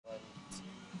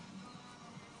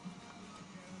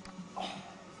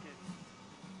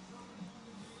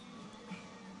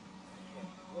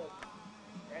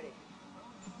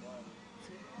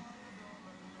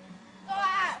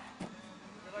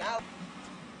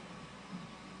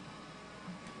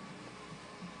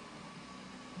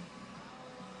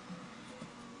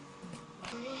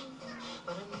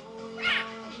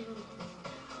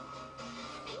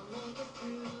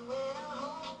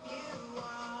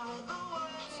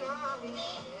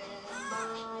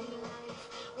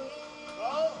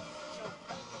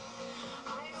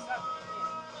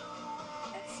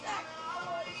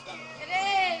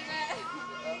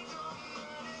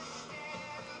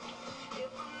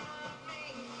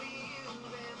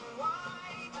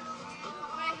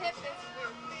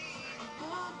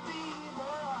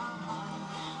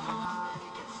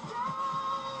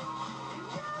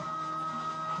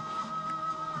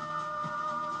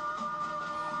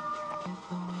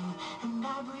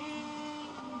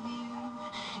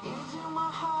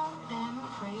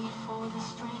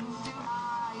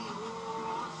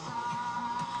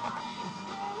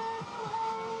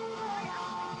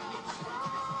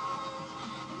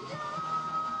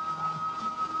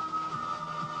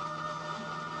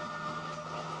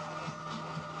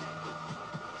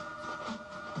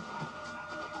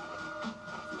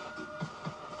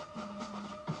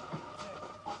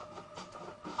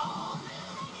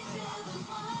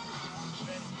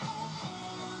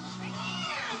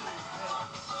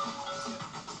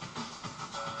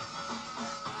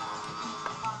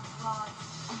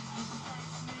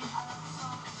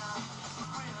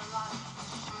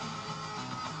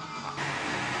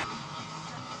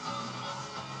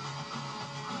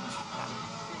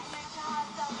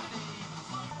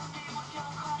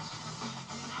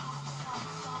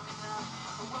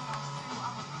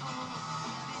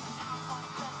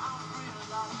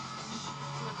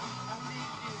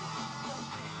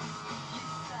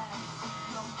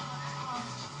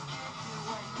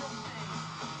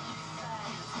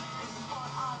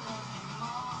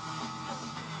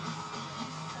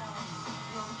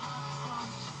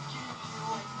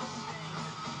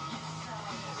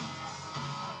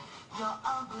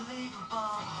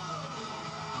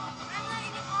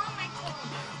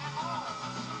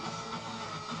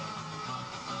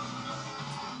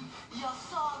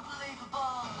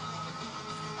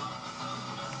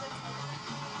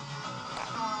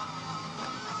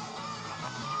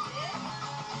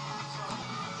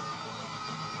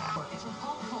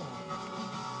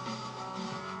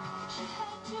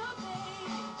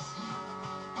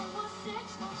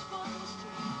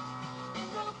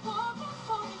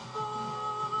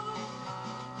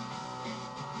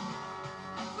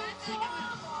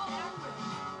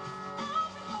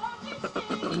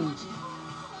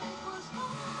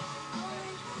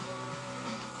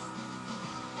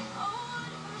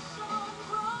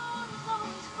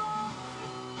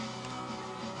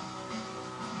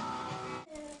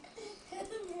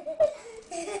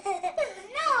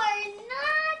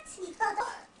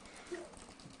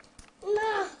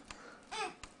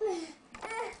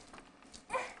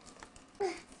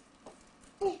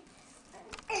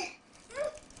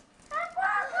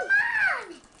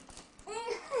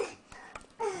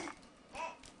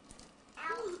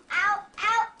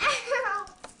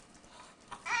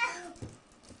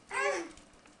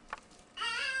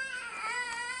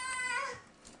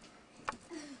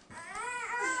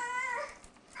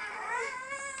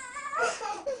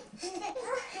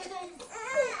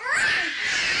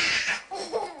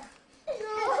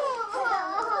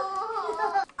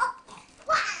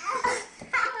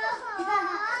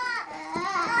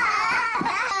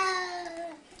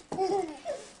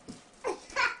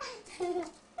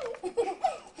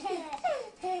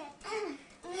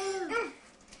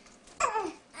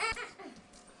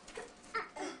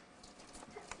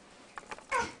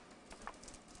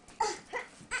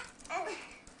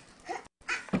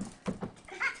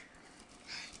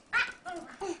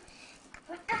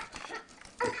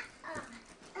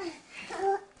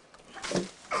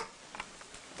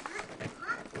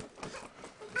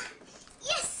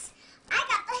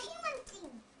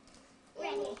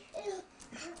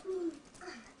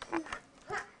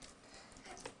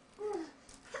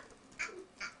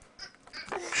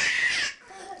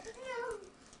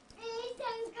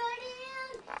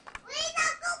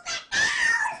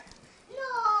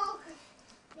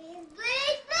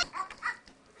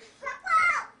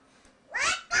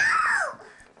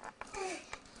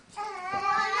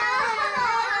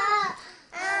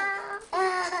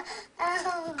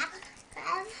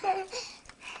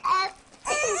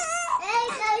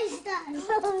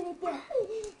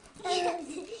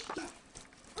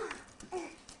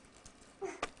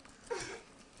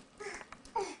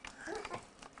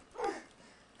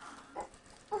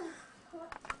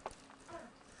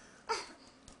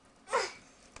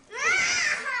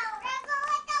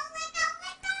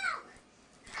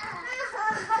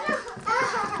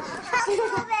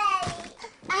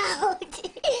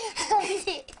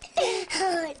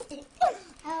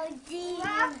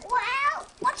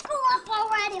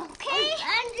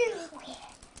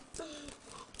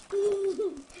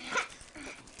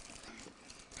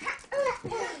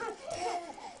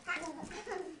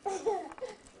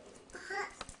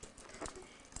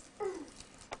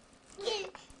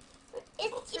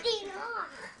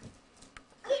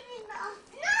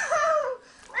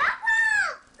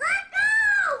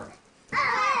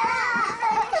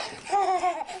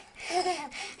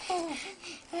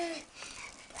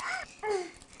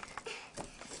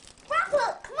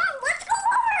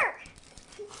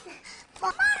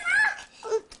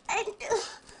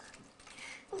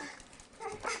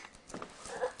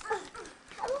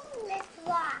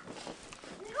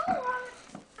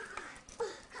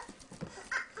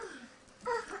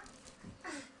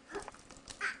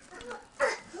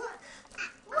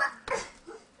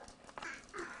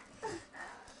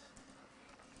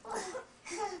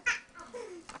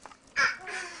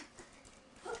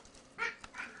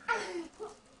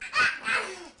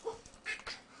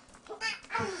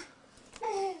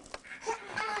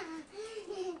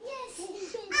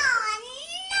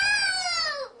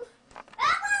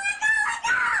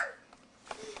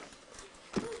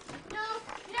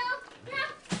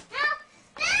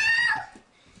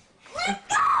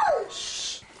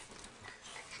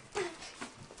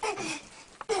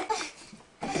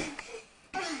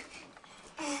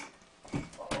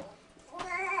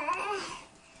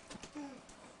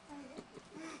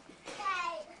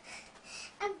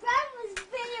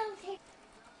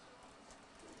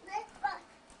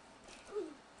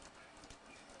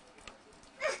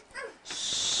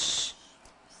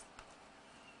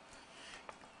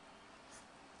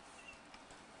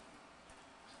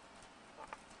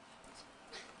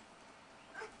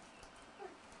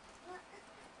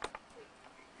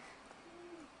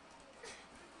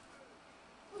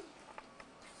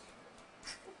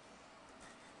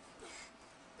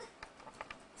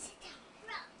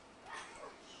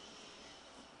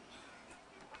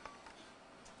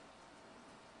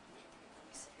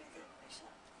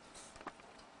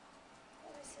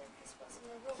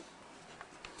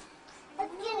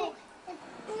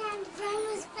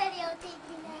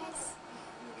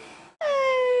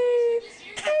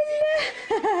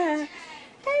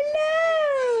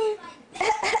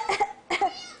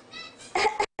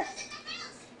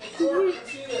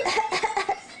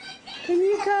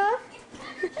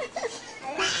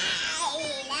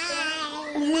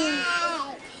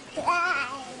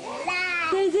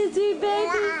sweet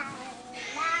baby.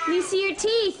 Let me see your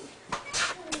teeth.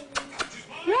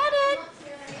 Radyn,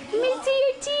 let me see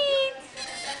your teeth.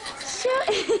 Show.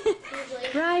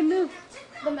 Ryan, move.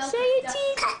 Show your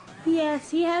teeth. Yes,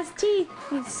 he has teeth.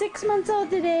 He's 6 months old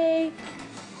today.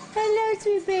 Hello,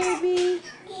 sweet baby.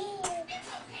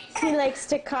 He likes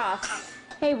to cough.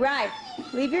 Hey, Ryan,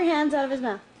 leave your hands out of his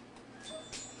mouth.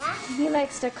 He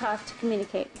likes to cough to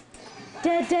communicate.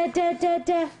 Da da da da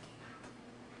da.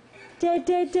 Da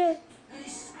da da.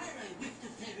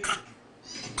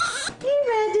 Hey,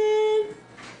 Radyn.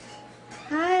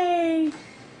 Hi.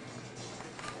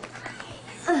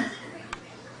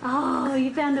 Oh,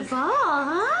 you found a ball,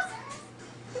 huh?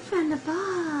 You found a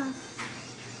ball.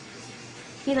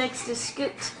 He likes to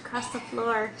scoot across the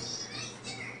floor.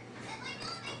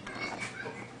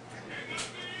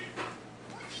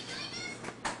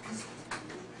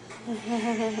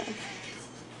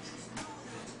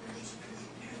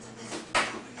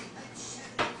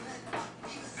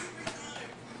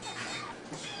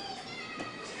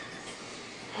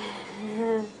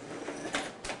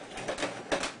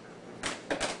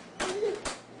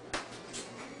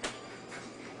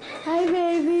 Hi,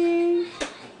 baby.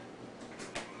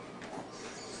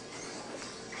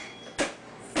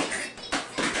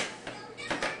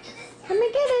 Let me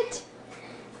get it.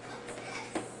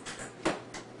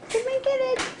 Let me get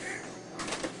it.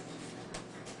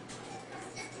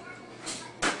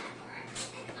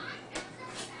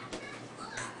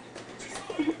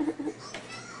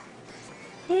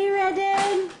 Hey,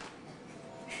 Radyn.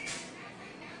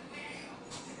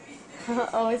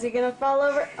 Uh-oh, is he gonna fall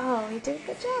over? Oh, he did a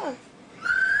good job.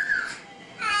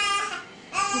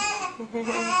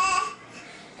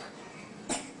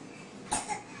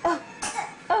 Oh,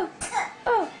 oh,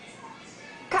 oh.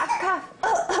 Cough, cough.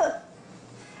 Oh, oh.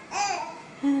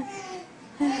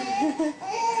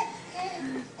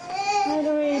 By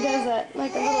the way he does it,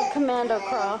 like a little commando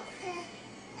crawl.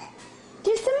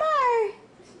 Do some more.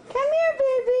 Come here,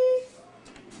 baby.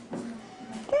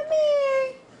 Come here.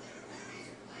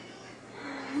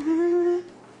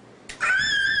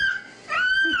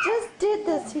 He just did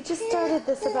this. He just started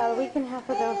this about a week and a half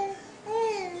ago.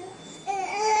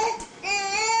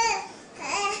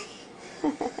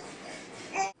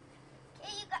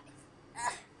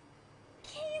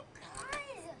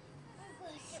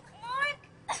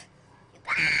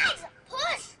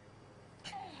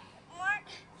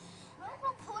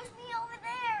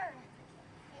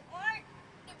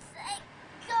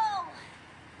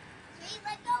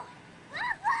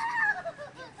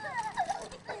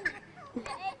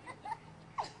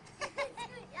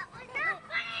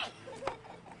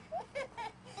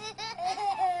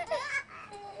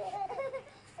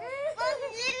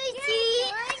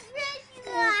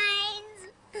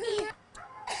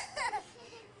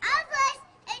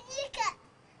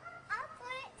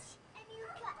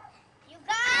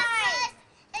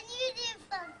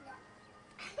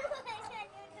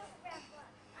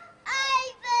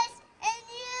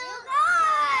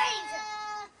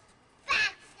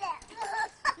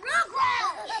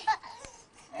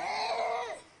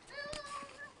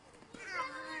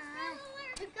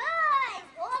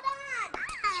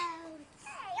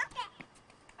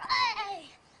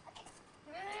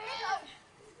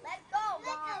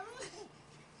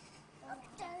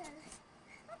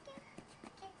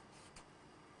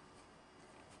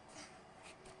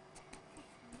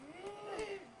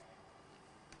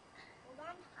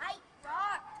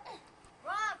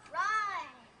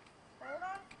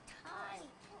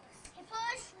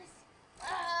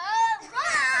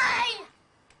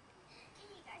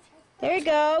 There you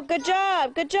go. Good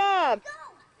job. Good job.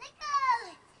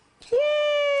 Yay!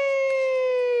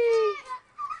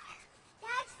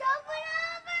 That's open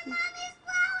over Mommy's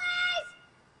flowers.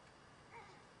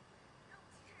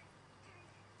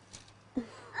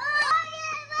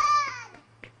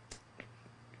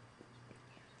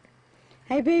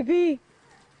 Hi, baby.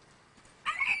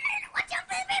 Watch out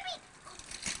for the baby.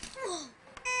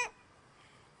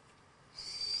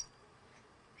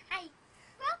 Hi.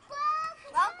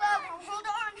 Welcome. Hold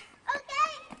on.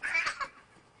 Okay.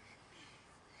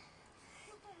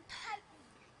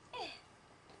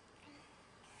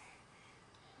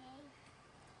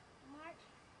 Mark,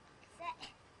 set,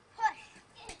 push.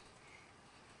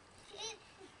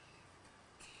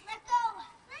 Let go.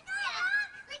 Let go.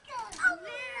 Let go. Oh,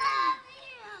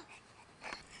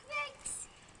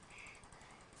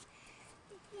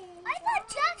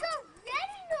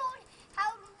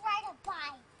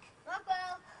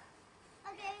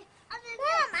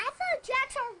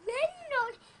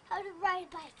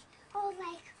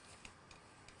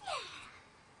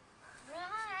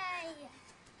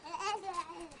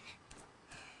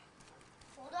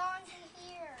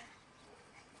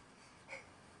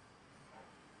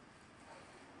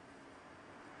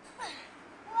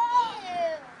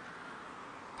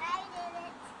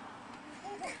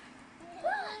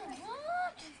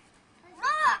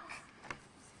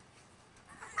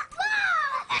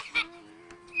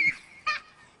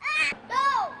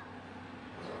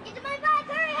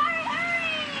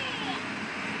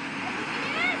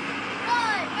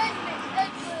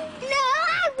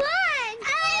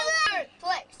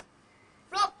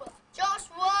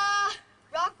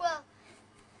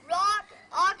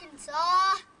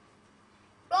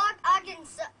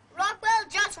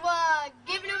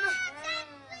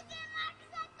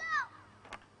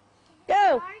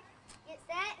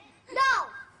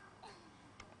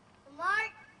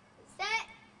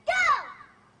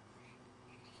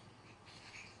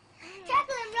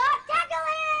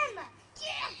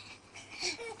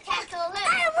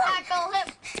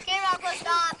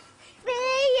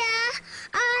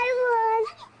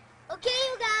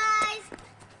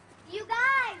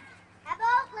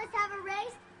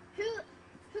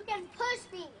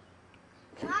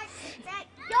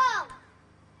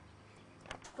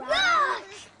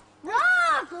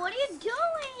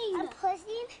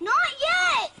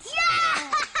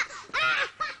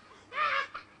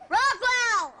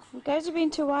 guys are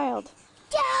being too wild.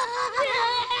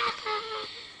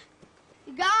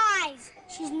 You guys,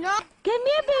 she's not. Come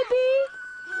here, baby.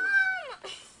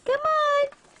 Come on.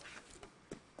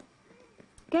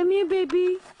 Come here,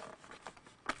 baby.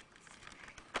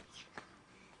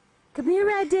 Come here,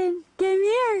 Radyn. Come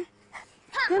here.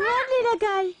 Come on, little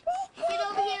guy. Get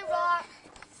over here, Rock.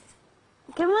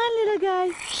 Come on, little guy.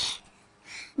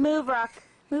 Move, Rock.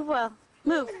 Move well.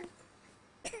 Move.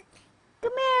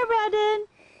 Come here, Radyn.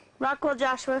 Rockwell,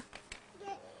 Joshua.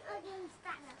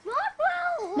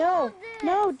 Rockwell, No,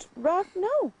 no, Rock,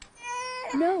 no.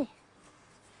 No.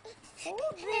 Hold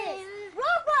this.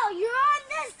 Rockwell, you're on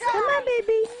this side. Come on,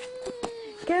 baby.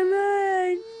 Come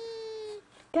on.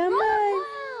 Come on.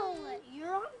 Rockwell,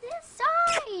 you're on this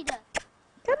side.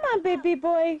 Come on, baby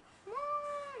boy.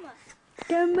 Mom.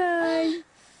 Come on.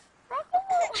 Rockwell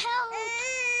won't help.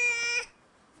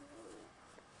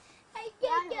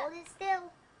 Hold it still.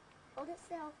 Hold it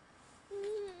still.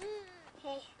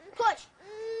 Okay. Push.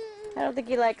 I don't think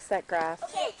he likes that grass.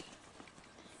 Okay.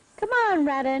 Come on,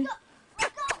 Radyn.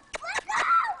 Let go. Let go.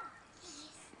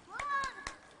 Mom.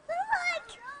 Look.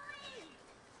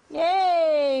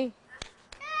 Yay.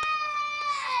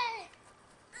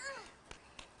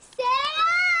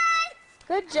 Stand.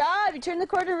 Good job. You turned the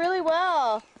corner really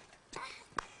well.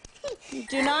 You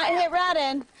do not hit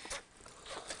Radyn.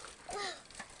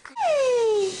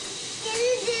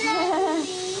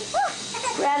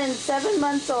 Radyn's 7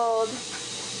 months old.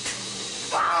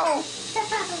 Wow.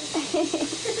 Hey,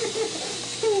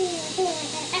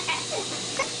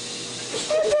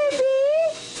 baby.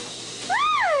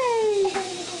 Hi.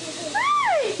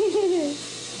 Hi.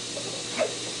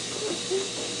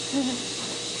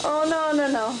 Oh, no, no,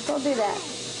 no. Don't do that.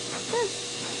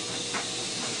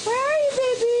 Where are you,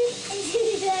 baby?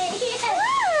 Hi.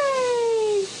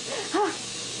 Huh.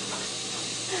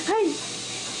 Hi.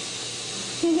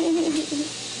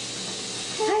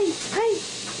 Hi. Hi.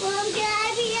 Mom, can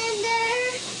I be under?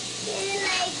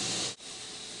 Like.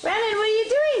 Radyn, what are you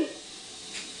doing?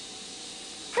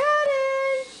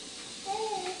 Radyn!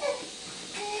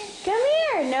 Come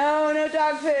here. No, no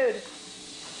dog food.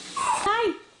 Hi.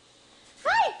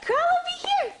 Hi, crawl over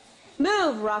here.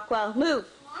 Move, Rockwell. Move.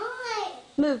 Why?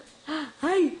 Move.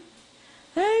 Hi.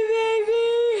 Hi, baby.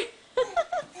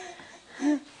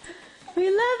 We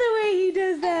love the way he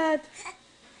does that.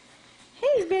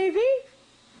 Hey, baby.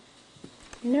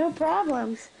 No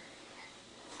problems.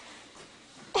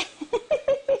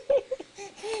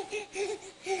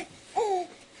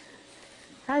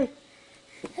 Hi.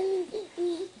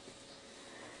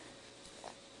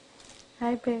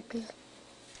 Hi, baby.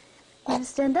 Want to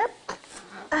stand up?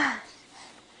 Ah.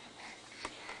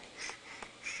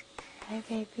 Hi,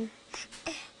 baby.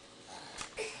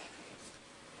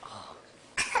 Oh,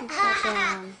 sit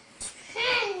down.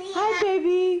 Hi,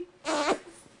 baby.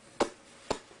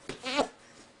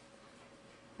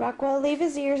 Rockwell, leave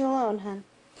his ears alone, hon.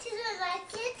 Does it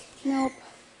like it? Nope.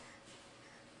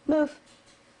 Move.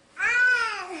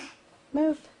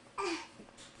 Move.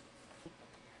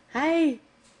 Hi.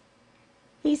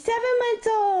 He's 7 months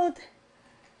old.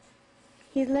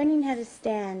 He's learning how to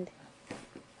stand.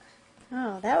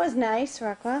 Oh, that was nice,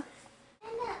 Rockwell.